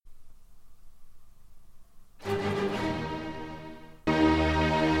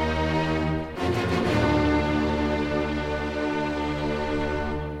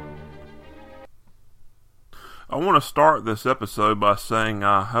I want to start this episode by saying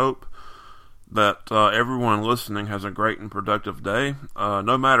I hope that everyone listening has a great and productive day.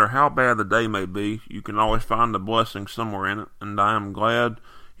 No matter how bad the day may be, you can always find a blessing somewhere in it, and I am glad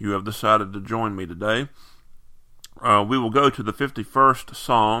you have decided to join me today. We will go to the 51st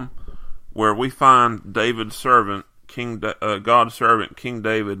Psalm, where we find David's servant, God's servant, King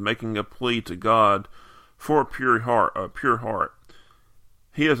David, making a plea to God for a pure heart.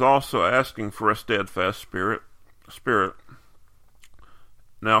 He is also asking for a steadfast spirit.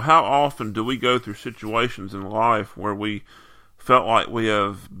 Now, how often do we go through situations in life where we felt like we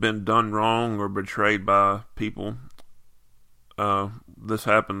have been done wrong or betrayed by people? This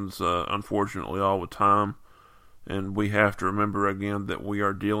happens, unfortunately, all the time, and we have to remember again that we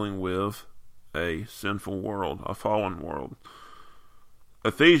are dealing with a sinful world, a fallen world.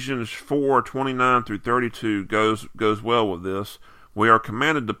 Ephesians 4:29 through 32 goes well with this. We are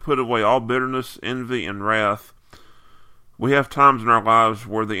commanded to put away all bitterness, envy, and wrath. We have times in our lives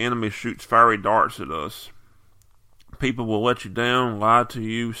where the enemy shoots fiery darts at us. People will let you down, lie to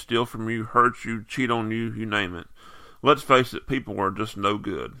you, steal from you, hurt you, cheat on you, you name it. Let's face it, people are just no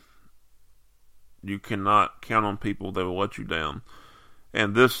good. You cannot count on people that will let you down.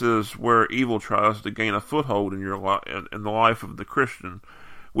 And this is where evil tries to gain a foothold in in the life of the Christian.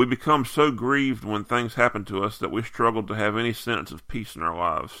 We become so grieved when things happen to us that we struggle to have any sense of peace in our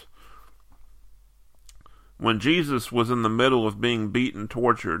lives. When Jesus was in the middle of being beaten,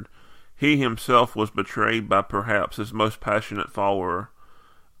 tortured, he himself was betrayed by perhaps his most passionate follower,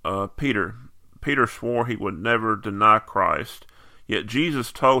 Peter. Peter swore he would never deny Christ, yet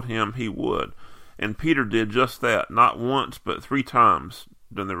Jesus told him he would, and Peter did just that, not once but 3 times.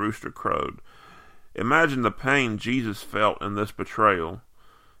 Then the rooster crowed. Imagine the pain Jesus felt in this betrayal,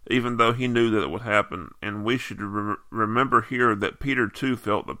 even though he knew that it would happen, and we should remember here that Peter too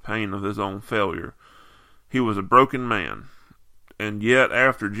felt the pain of his own failure. He was a broken man, and yet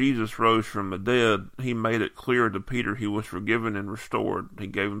after Jesus rose from the dead, he made it clear to Peter he was forgiven and restored. He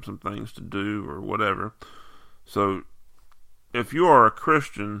gave him some things to do or whatever. So, if you are a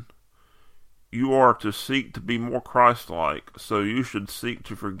Christian, you are to seek to be more Christ-like, so you should seek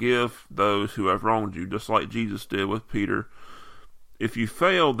to forgive those who have wronged you, just like Jesus did with Peter. If you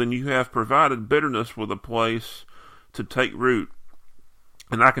fail, then you have provided bitterness with a place to take root.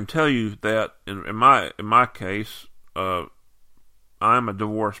 And I can tell you that in my case, I'm a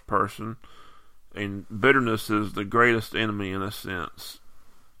divorced person, and bitterness is the greatest enemy in a sense.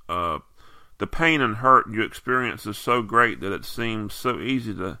 The pain and hurt you experience is so great that it seems so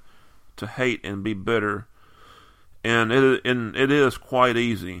easy to hate and be bitter, and it is quite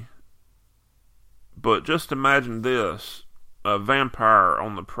easy. But just imagine this: a vampire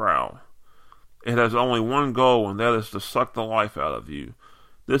on the prowl. It has only one goal, and that is to suck the life out of you.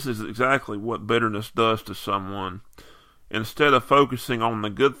 This is exactly what bitterness does to someone. Instead of focusing on the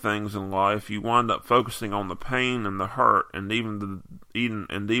good things in life, you wind up focusing on the pain and the hurt, and even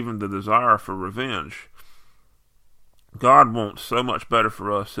the desire for revenge. God wants so much better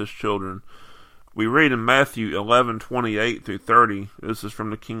for us, His children. We read in Matthew 11:28 through 30. This is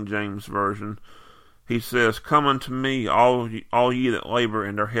from the King James Version. He says, "Come unto me, all ye that labor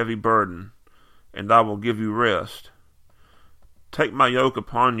and are heavy burden, and I will give you rest. Take my yoke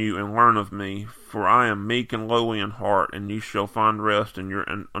upon you and learn of me, for I am meek and lowly in heart, and ye shall find rest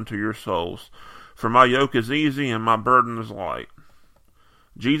unto your souls. For my yoke is easy and my burden is light."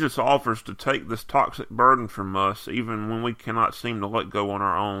 Jesus offers to take this toxic burden from us, even when we cannot seem to let go on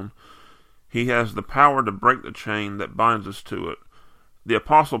our own. He has the power to break the chain that binds us to it. The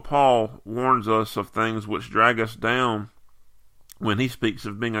Apostle Paul warns us of things which drag us down when he speaks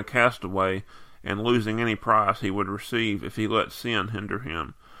of being a castaway and losing any prize he would receive if he let sin hinder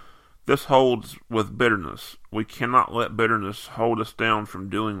him. This holds with bitterness. We cannot let bitterness hold us down from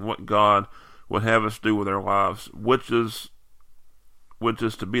doing what God would have us do with our lives, which is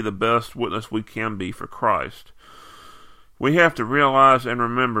to be the best witness we can be for Christ. We have to realize and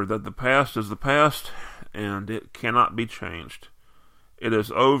remember that the past is the past, and it cannot be changed. It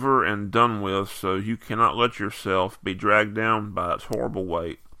is over and done with, so you cannot let yourself be dragged down by its horrible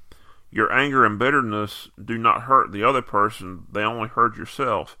weight. Your anger and bitterness do not hurt the other person, they only hurt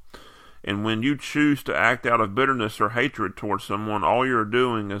yourself. And when you choose to act out of bitterness or hatred towards someone, all you're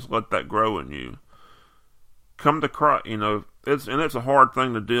doing is let that grow in you. Come to Christ, it's a hard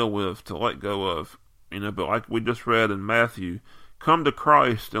thing to deal with, to let go of, but like we just read in Matthew, come to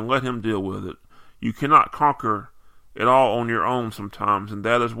Christ and let Him deal with it. You cannot conquer it all on your own sometimes, and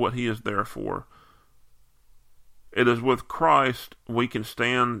that is what He is there for. It is with Christ we can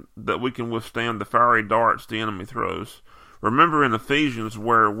withstand the fiery darts the enemy throws. Remember in Ephesians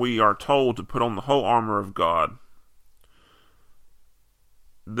where we are told to put on the whole armor of God.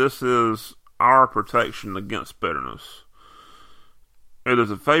 this is our protection against bitterness. It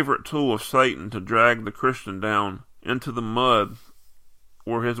is a favorite tool of Satan to drag the Christian down into the mud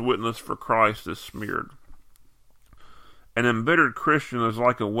where his witness for Christ is smeared. An embittered Christian is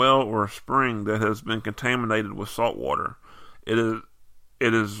like a well or a spring that has been contaminated with salt water. It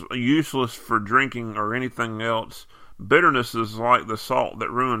is useless for drinking or anything else. Bitterness is like the salt that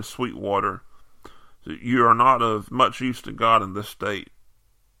ruins sweet water. You are not of much use to God in this state.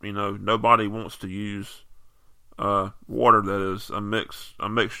 Nobody wants to use water that is a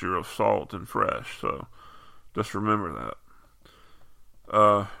mixture of salt and fresh. So just remember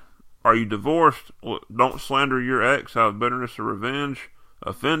that. Are you divorced? Don't slander your ex out of bitterness or revenge.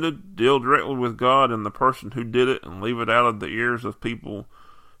 Offended? Deal directly with God and the person who did it, and leave it out of the ears of people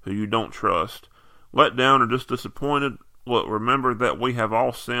who you don't trust. Let down or just disappointed? Remember that we have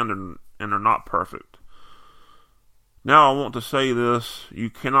all sinned and are not perfect. Now I want to say this: you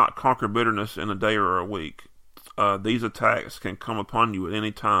cannot conquer bitterness in a day or a week. These attacks can come upon you at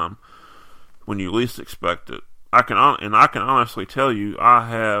any time when you least expect it. I can honestly tell you, I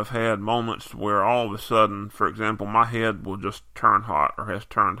have had moments where all of a sudden, for example, my head will just turn hot or has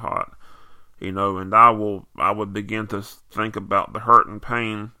turned hot, and I would begin to think about the hurt and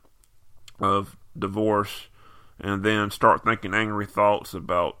pain of divorce, and then start thinking angry thoughts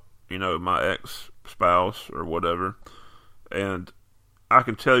about, my ex-spouse or whatever. And I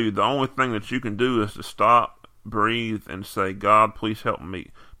can tell you the only thing that you can do is to stop, breathe, and say, God, please help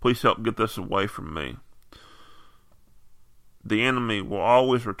me. Please help get this away from me. The enemy will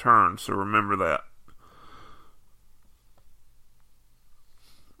always return, so remember that.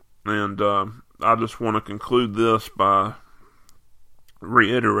 And I just want to conclude this by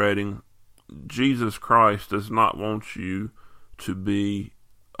reiterating, Jesus Christ does not want you to be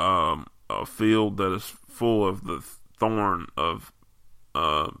a field that is full of the thorn of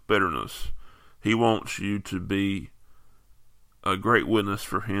bitterness. He wants you to be a great witness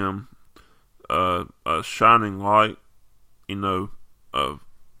for Him, a shining light, of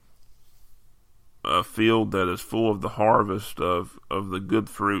a field that is full of the harvest of the good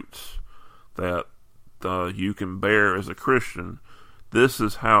fruits that you can bear as a Christian. This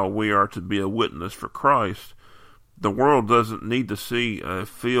is how we are to be a witness for Christ. The world doesn't need to see a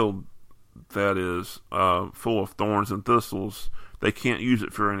field that is full of thorns and thistles. They can't use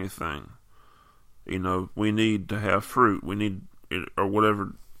it for anything. We need to have fruit. We need, or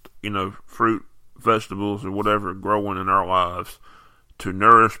whatever, fruit, vegetables, or whatever growing in our lives to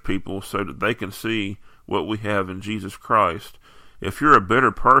nourish people so that they can see what we have in Jesus Christ. If you're a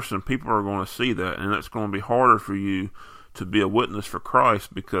bitter person, people are going to see that, and it's going to be harder for you to be a witness for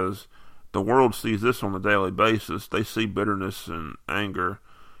Christ, because the world sees this on a daily basis. They see bitterness and anger,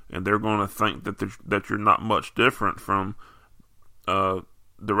 and they're going to think that you're not much different from the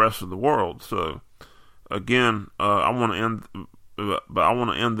rest of the world. So again, I want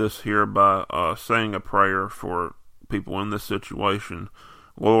to end this here by saying a prayer for people in this situation.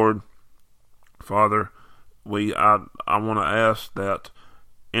 Lord, Father, I want to ask that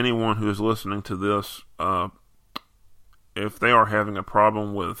anyone who is listening to this, if they are having a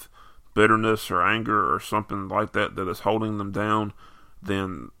problem with bitterness or anger or something like that is holding them down,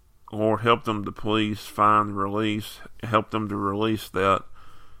 then Lord, help them to please find release. Help them to release that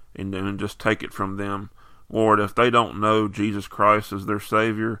and just take it from them. Lord, if they don't know Jesus Christ as their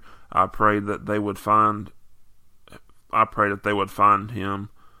Savior, I pray that they would find Him,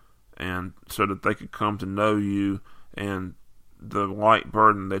 and so that they could come to know You and the light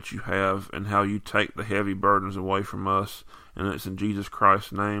burden that You have, and how You take the heavy burdens away from us. And it's in Jesus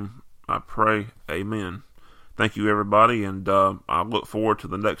Christ's name I pray. Amen. Thank you, everybody, and I look forward to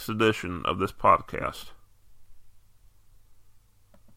the next edition of this podcast.